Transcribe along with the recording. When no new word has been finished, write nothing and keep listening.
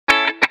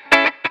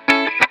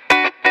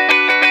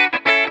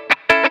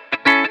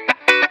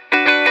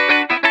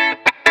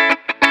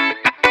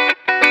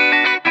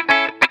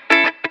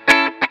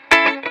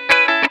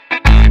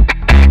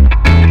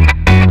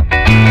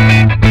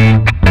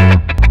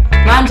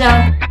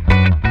Wondra.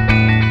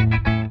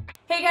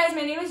 Hey guys,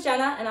 my name is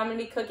Jenna and I'm going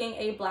to be cooking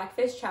a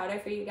blackfish chowder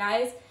for you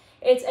guys.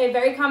 It's a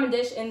very common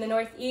dish in the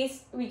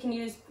Northeast. We can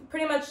use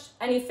pretty much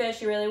any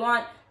fish you really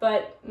want,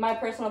 but my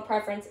personal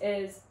preference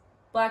is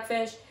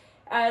blackfish.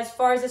 As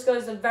far as this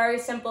goes, it's a very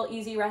simple,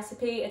 easy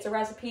recipe. It's a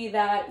recipe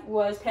that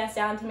was passed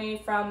down to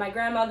me from my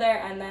grandmother,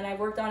 and then I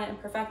worked on it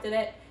and perfected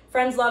it.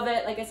 Friends love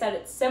it. Like I said,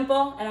 it's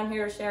simple, and I'm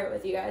here to share it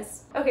with you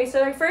guys. Okay,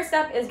 so the first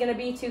step is going to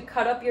be to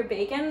cut up your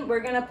bacon. We're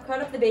going to cut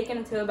up the bacon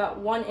into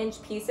about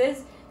 1-inch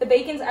pieces. The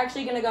bacon's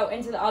actually going to go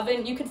into the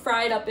oven. You could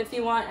fry it up if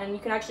you want, and you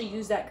can actually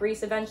use that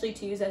grease eventually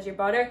to use as your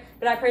butter.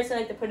 But I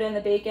personally like to put in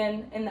the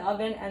bacon in the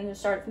oven and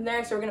just start from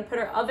there. So we're going to put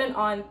our oven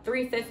on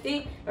 350.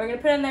 And we're going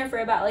to put it in there for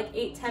about like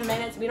 8-10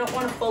 minutes. We don't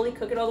want to fully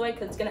cook it all the way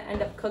because it's going to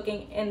end up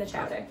cooking in the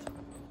chowder.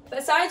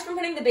 Besides from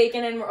putting the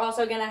bacon in, we're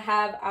also going to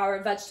have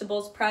our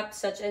vegetables prepped,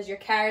 such as your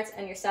carrots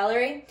and your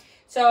celery.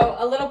 So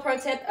a little pro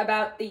tip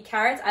about the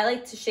carrots, I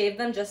like to shave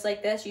them just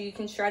like this. You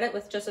can shred it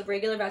with just a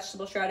regular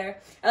vegetable shredder.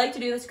 I like to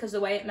do this because the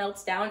way it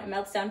melts down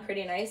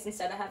pretty nice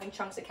instead of having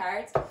chunks of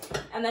carrots.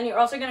 And then you're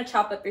also going to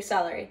chop up your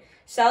celery.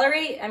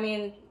 Celery, I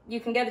mean, you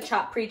can get it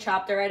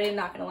pre-chopped already, I'm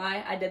not going to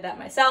lie. I did that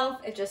myself.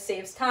 It just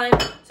saves time.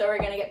 So we're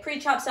going to get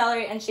pre-chopped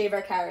celery and shave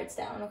our carrots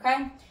down,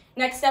 okay?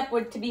 Next step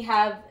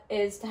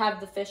is to have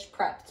the fish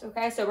prepped,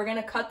 okay? So we're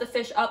gonna cut the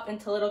fish up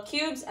into little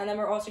cubes, and then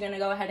we're also gonna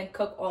go ahead and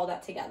cook all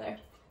that together.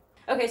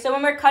 Okay, so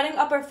when we're cutting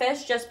up our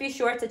fish, just be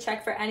sure to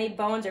check for any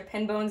bones or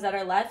pin bones that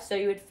are left. So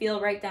you would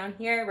feel right down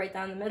here, right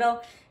down the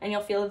middle, and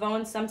you'll feel the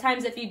bones.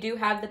 Sometimes if you do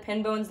have the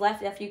pin bones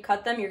left, after you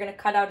cut them, you're gonna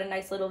cut out a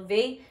nice little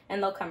V,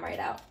 and they'll come right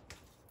out.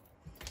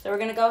 So we're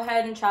gonna go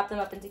ahead and chop them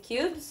up into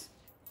cubes.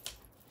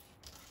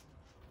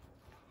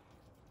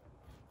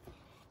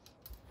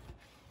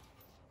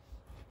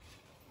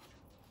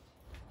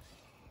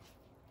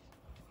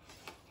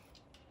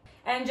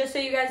 And just so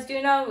you guys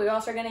do know, we're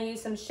also going to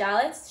use some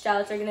shallots.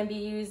 Shallots are going to be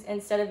used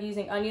instead of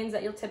using onions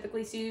that you'll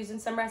typically use in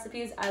some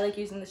recipes. I like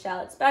using the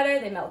shallots better.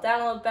 They melt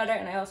down a little better,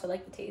 and I also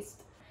like the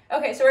taste.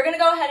 Okay, so we're going to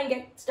go ahead and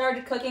get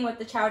started cooking with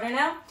the chowder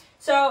now.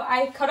 So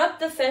I cut up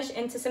the fish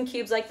into some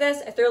cubes like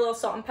this. I threw a little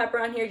salt and pepper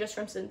on here just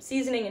from some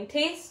seasoning and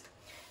taste.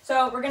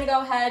 So we're going to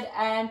go ahead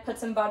and put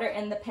some butter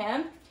in the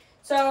pan.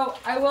 So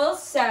I will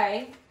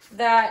say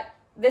that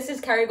this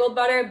is Kerrygold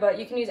butter, but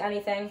you can use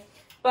anything.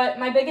 But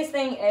my biggest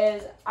thing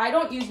is I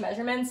don't use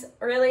measurements,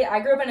 really. I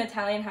grew up in an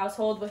Italian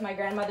household with my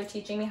grandmother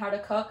teaching me how to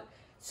cook.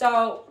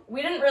 So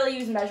we didn't really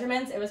use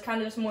measurements. It was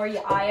kind of just more you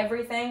eye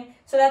everything.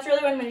 So that's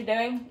really what I'm going to be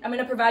doing. I'm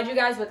going to provide you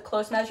guys with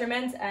close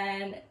measurements,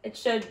 and it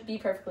should be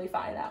perfectly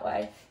fine that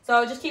way.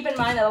 So just keep in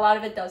mind that a lot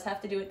of it does have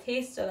to do with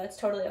taste, so that's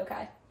totally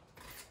okay.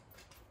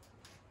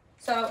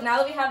 So now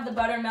that we have the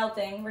butter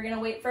melting, we're going to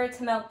wait for it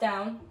to melt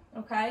down,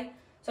 okay?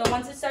 So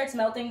once it starts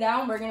melting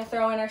down, we're going to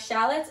throw in our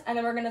shallots, and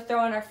then we're going to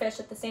throw in our fish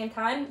at the same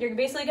time. You're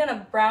basically going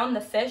to brown the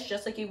fish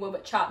just like you would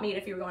with chopped meat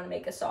if you were going to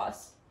make a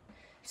sauce.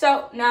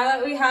 So now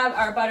that we have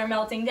our butter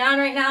melting down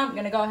right now, I'm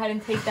going to go ahead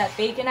and take that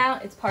bacon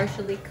out. It's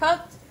partially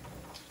cooked.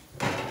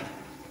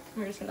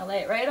 We're just going to lay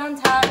it right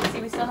on top. See,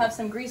 we still have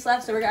some grease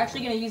left, so we're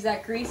actually going to use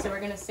that grease, so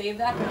we're going to save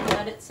that and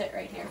let it sit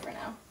right here for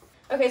now.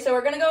 Okay, so we're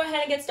going to go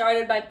ahead and get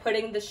started by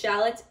putting the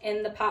shallots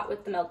in the pot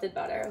with the melted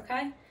butter,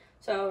 okay?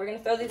 So we're going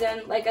to throw these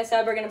in. Like I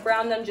said, we're going to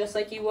brown them just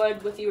like you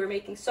would if you were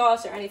making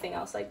sauce or anything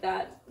else like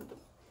that.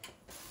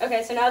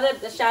 Okay, so now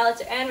that the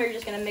shallots are in, we're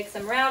just going to mix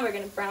them around. We're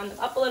going to brown them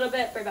up a little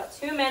bit for about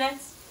 2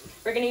 minutes.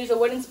 We're going to use a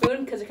wooden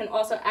spoon because it can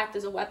also act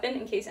as a weapon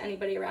in case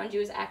anybody around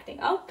you is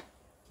acting up.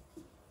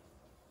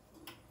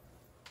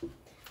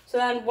 So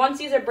then once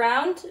these are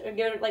browned,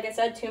 give it, like I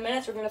said, 2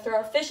 minutes, we're going to throw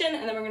our fish in,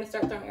 and then we're going to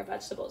start throwing our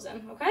vegetables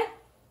in, okay?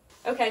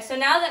 Okay, so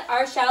now that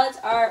our shallots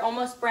are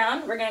almost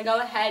brown, we're going to go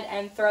ahead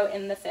and throw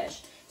in the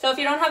fish. So if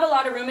you don't have a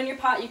lot of room in your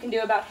pot, you can do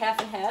about half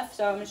and half.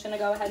 So I'm just going to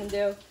go ahead and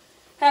do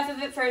half of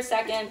it for a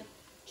second.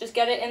 Just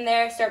get it in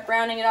there, start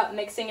browning it up,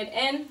 mixing it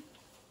in.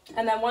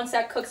 And then once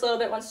that cooks a little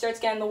bit, once it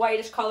starts getting the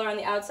whitish color on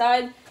the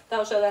outside,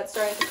 that'll show that it's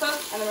starting to cook.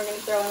 And then we're going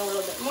to throw in a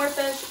little bit more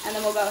fish, and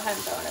then we'll go ahead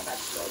and throw in our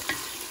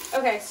vegetables.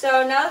 Okay,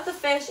 so now that the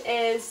fish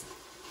is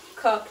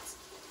cooked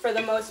for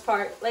the most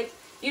part,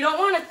 you don't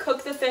want to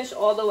cook the fish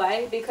all the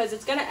way because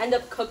it's going to end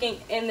up cooking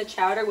in the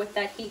chowder with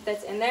that heat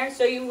that's in there.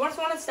 So you just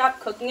want to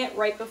stop cooking it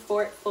right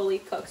before it fully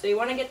cooks. So you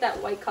want to get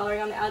that white coloring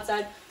on the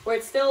outside where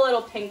it's still a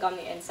little pink on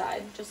the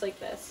inside, just like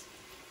this.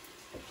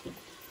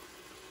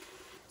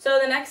 So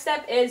the next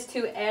step is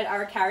to add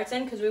our carrots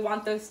in because we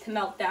want those to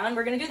melt down.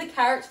 We're going to do the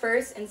carrots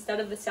first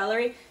instead of the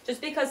celery, just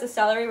because the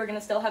celery, we're going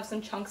to still have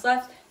some chunks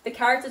left. The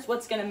carrots is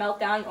what's going to melt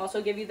down and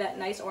also give you that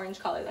nice orange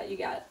color that you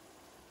get.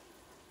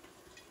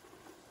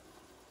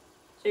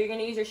 So you're going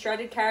to use your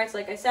shredded carrots.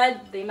 Like I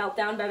said, they melt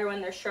down better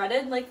when they're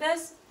shredded like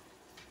this.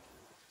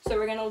 So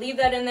we're going to leave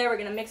that in there. We're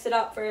going to mix it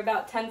up for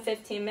about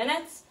 10-15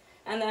 minutes.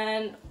 And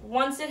then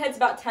once it hits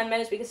about 10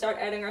 minutes, we can start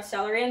adding our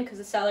celery in because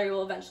the celery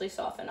will eventually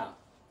soften up.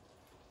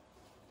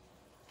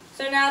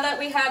 So now that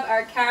we have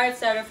our carrots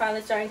that are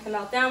finally starting to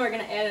melt down, we're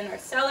going to add in our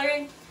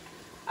celery.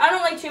 I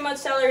don't like too much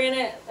celery in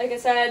it. Like I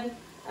said,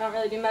 I don't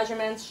really do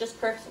measurements, just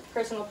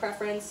personal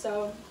preference.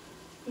 So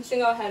I'm just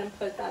gonna go ahead and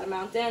put that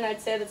amount in.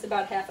 I'd say that's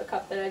about half a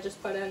cup that I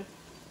just put in.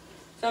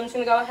 So I'm just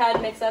gonna go ahead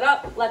and mix that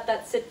up, let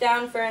that sit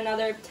down for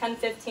another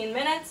 10-15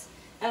 minutes,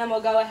 and then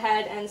we'll go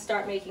ahead and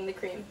start making the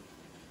cream.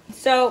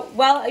 So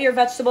while your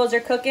vegetables are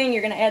cooking,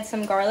 you're gonna add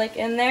some garlic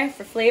in there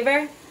for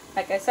flavor.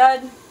 Like I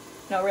said,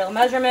 no real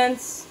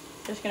measurements,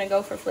 just gonna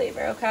go for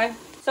flavor, okay?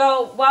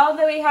 So while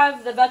we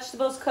have the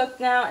vegetables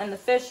cooked now and the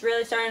fish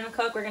really starting to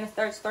cook, we're gonna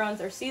start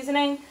throwing our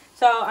seasoning.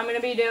 So I'm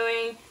gonna be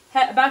doing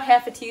about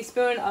half a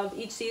teaspoon of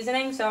each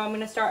seasoning. So I'm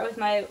gonna start with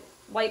my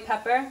white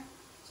pepper.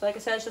 So like I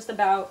said, it's just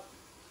about,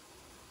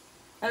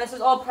 and this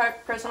is all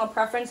personal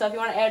preference. So if you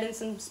wanna add in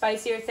some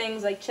spicier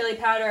things like chili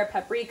powder or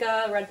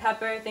paprika, red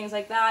pepper, things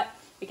like that,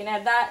 you can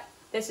add that.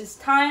 This is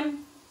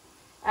thyme.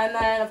 And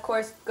then of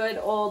course, good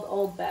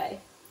Old Bay.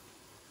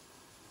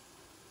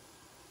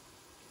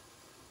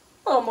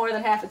 A little more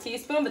than half a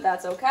teaspoon, but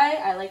that's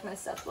okay. I like my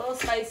stuff a little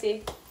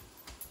spicy.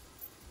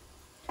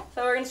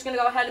 So we're just gonna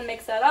go ahead and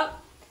mix that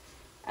up,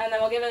 and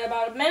then we'll give it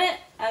about a minute,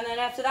 and then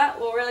after that,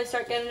 we'll really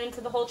start getting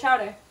into the whole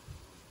chowder.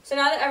 So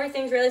now that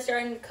everything's really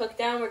starting to cook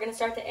down, we're gonna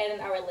start to add in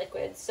our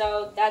liquids.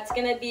 So that's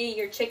gonna be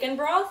your chicken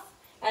broth,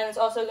 and it's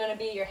also gonna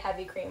be your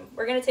heavy cream.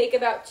 We're gonna take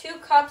about 2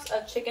 cups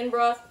of chicken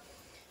broth.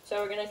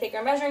 So we're gonna take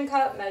our measuring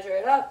cup, measure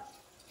it up.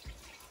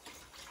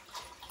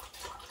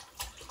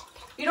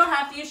 You don't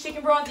have to use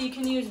chicken broth. You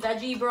can use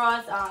veggie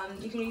broth.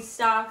 You can use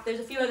stock. There's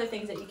a few other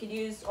things that you could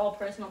use, all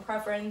personal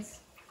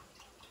preference.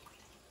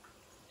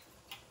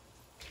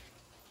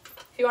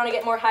 If you want to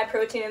get more high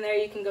protein in there,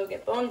 you can go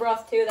get bone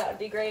broth too. That would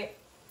be great.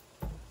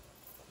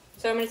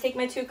 So I'm going to take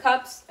my 2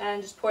 cups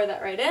and just pour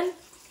that right in.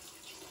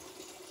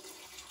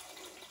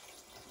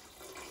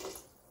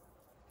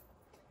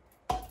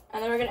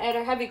 And then we're going to add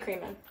our heavy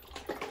cream in.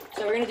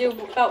 So we're going to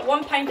do about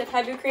 1 pint of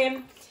heavy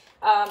cream.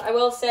 I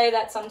will say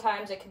that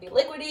sometimes it could be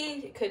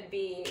liquidy, it could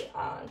be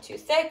too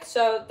thick,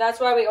 so that's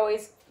why we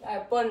always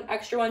have 1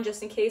 extra one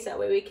just in case. That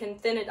way we can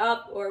thin it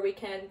up, or we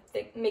can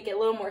make it a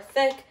little more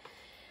thick,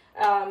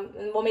 and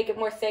we'll make it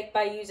more thick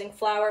by using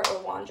flour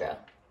or Wondra.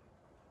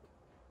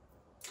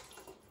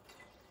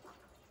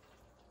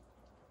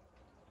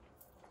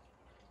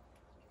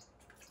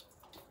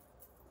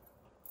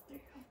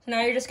 So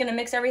now you're just going to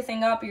mix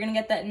everything up. You're going to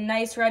get that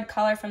nice red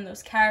color from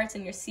those carrots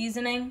and your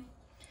seasoning.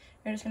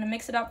 We're just going to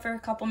mix it up for a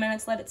couple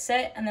minutes, let it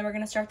sit, and then we're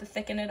going to start to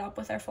thicken it up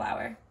with our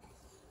flour.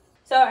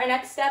 So our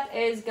next step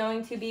is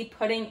going to be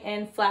putting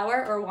in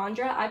flour or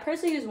Wondra. I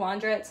personally use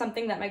Wondra. It's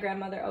something that my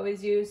grandmother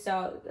always used,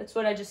 so that's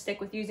what I just stick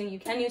with using. You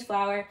can use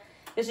flour.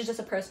 This is just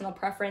a personal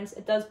preference.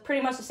 It does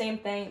pretty much the same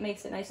thing. It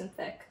makes it nice and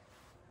thick.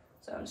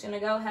 So I'm just going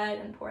to go ahead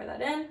and pour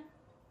that in,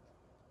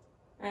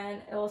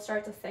 and it will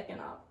start to thicken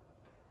up.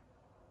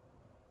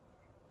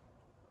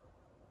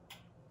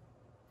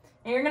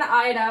 And you're going to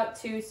eye it out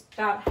to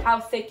about how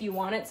thick you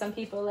want it. Some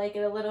people like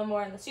it a little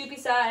more on the soupy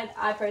side.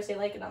 I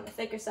personally like it on the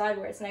thicker side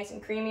where it's nice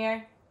and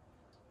creamier.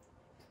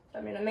 So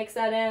I'm going to mix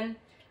that in.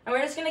 And we're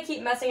just going to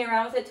keep messing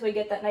around with it till we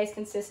get that nice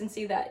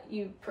consistency that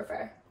you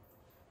prefer.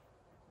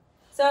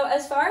 So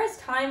as far as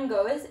time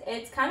goes,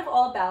 it's kind of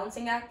all a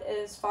balancing act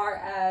as far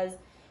as,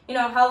 you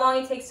know, how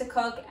long it takes to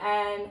cook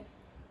and,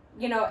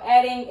 you know,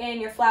 adding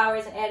in your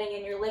flours and adding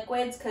in your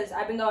liquids, because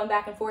I've been going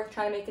back and forth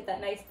trying to make it that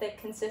nice thick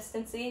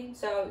consistency.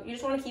 So you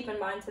just want to keep in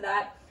mind to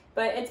that.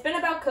 But it's been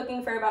about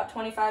cooking for about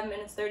 25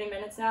 minutes, 30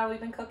 minutes now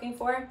we've been cooking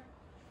for.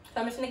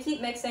 So I'm just going to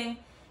keep mixing.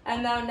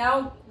 And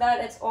now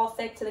that it's all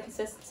thick to the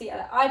consistency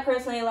that I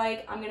personally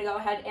like, I'm going to go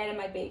ahead and add in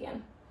my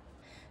bacon.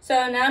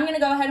 So now I'm going to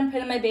go ahead and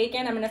put in my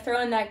bacon. I'm going to throw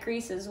in that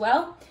grease as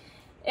well.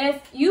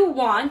 If you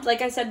want,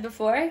 like I said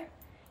before,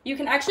 you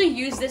can actually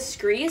use this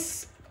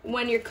grease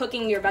when you're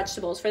cooking your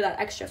vegetables for that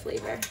extra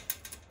flavor.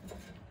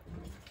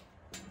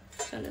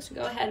 So I'm just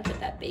gonna go ahead and put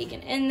that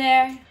bacon in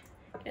there,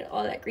 get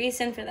all that grease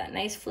in for that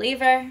nice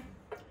flavor.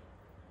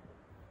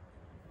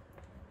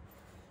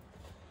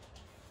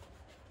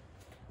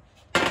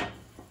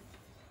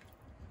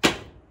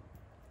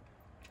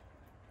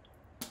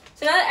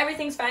 So now that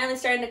everything's finally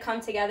starting to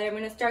come together, I'm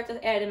going to start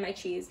to add in my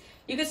cheese.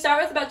 You could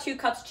start with about 2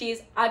 cups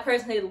cheese. I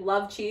personally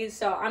love cheese,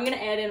 so I'm going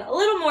to add in a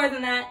little more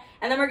than that,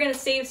 and then we're going to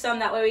save some,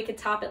 that way we can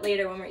top it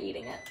later when we're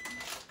eating it.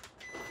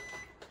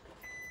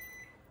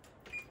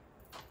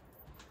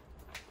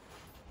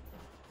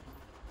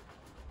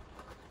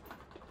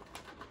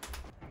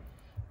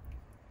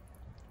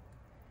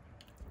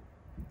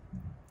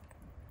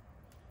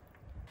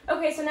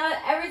 Okay, so now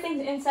that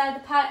everything's inside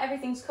the pot,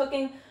 everything's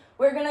cooking,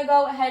 we're going to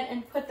go ahead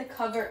and put the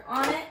cover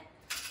on it.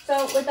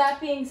 So with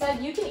that being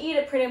said, you can eat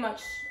it pretty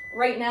much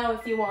right now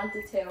if you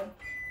wanted to.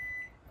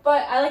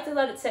 But I like to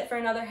let it sit for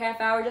another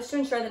half hour just to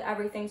ensure that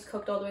everything's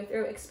cooked all the way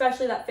through,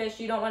 especially that fish.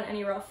 You don't want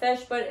any raw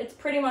fish, but it's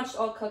pretty much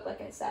all cooked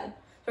like I said.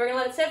 So we're going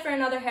to let it sit for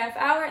another half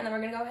hour, and then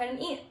we're going to go ahead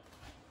and eat.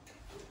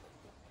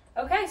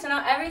 Okay, so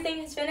now everything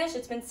is finished.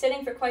 It's been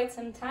sitting for quite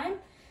some time.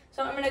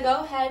 So I'm going to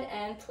go ahead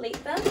and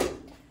plate them.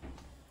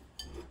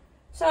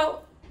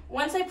 So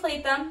once I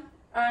plate them,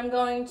 I'm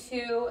going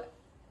to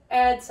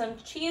add some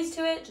cheese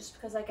to it, just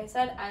because, like I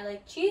said, I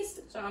like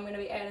cheese. So I'm going to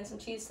be adding some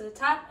cheese to the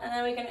top, and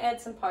then we can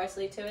add some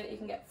parsley to it. You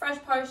can get fresh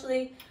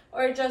parsley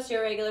or just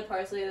your regular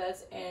parsley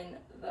that's in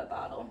the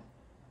bottle.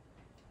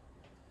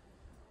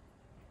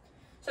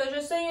 So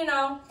just so you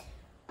know,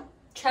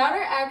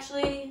 chowder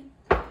actually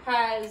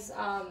has,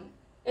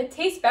 it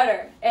tastes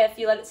better if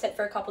you let it sit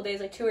for a couple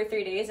days, like 2 or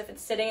 3 days. If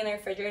it's sitting in the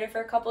refrigerator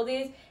for a couple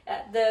days,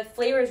 the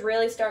flavors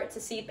really start to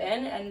seep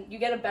in and you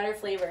get a better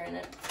flavor in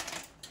it.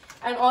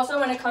 And also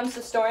when it comes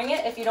to storing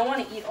it, if you don't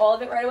want to eat all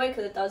of it right away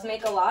because it does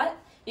make a lot,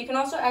 you can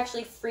also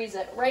actually freeze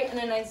it right in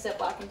a nice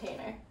Ziploc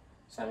container.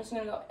 So I'm just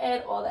going to go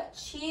add all that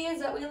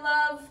cheese that we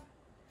love,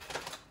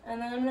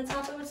 and then I'm going to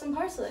top it with some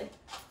parsley.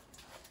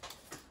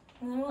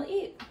 And then we'll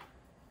eat.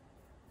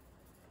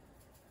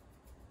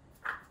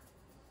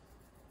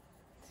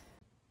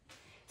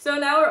 So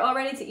now we're all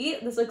ready to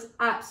eat. This looks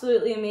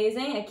absolutely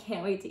amazing. I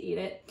can't wait to eat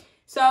it.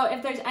 So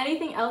if there's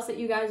anything else that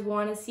you guys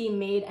want to see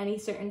made, any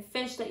certain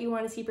fish that you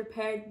want to see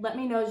prepared, let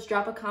me know. Just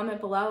drop a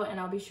comment below and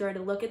I'll be sure to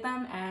look at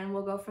them and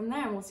we'll go from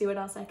there and we'll see what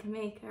else I can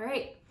make. All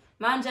right,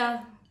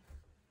 manja.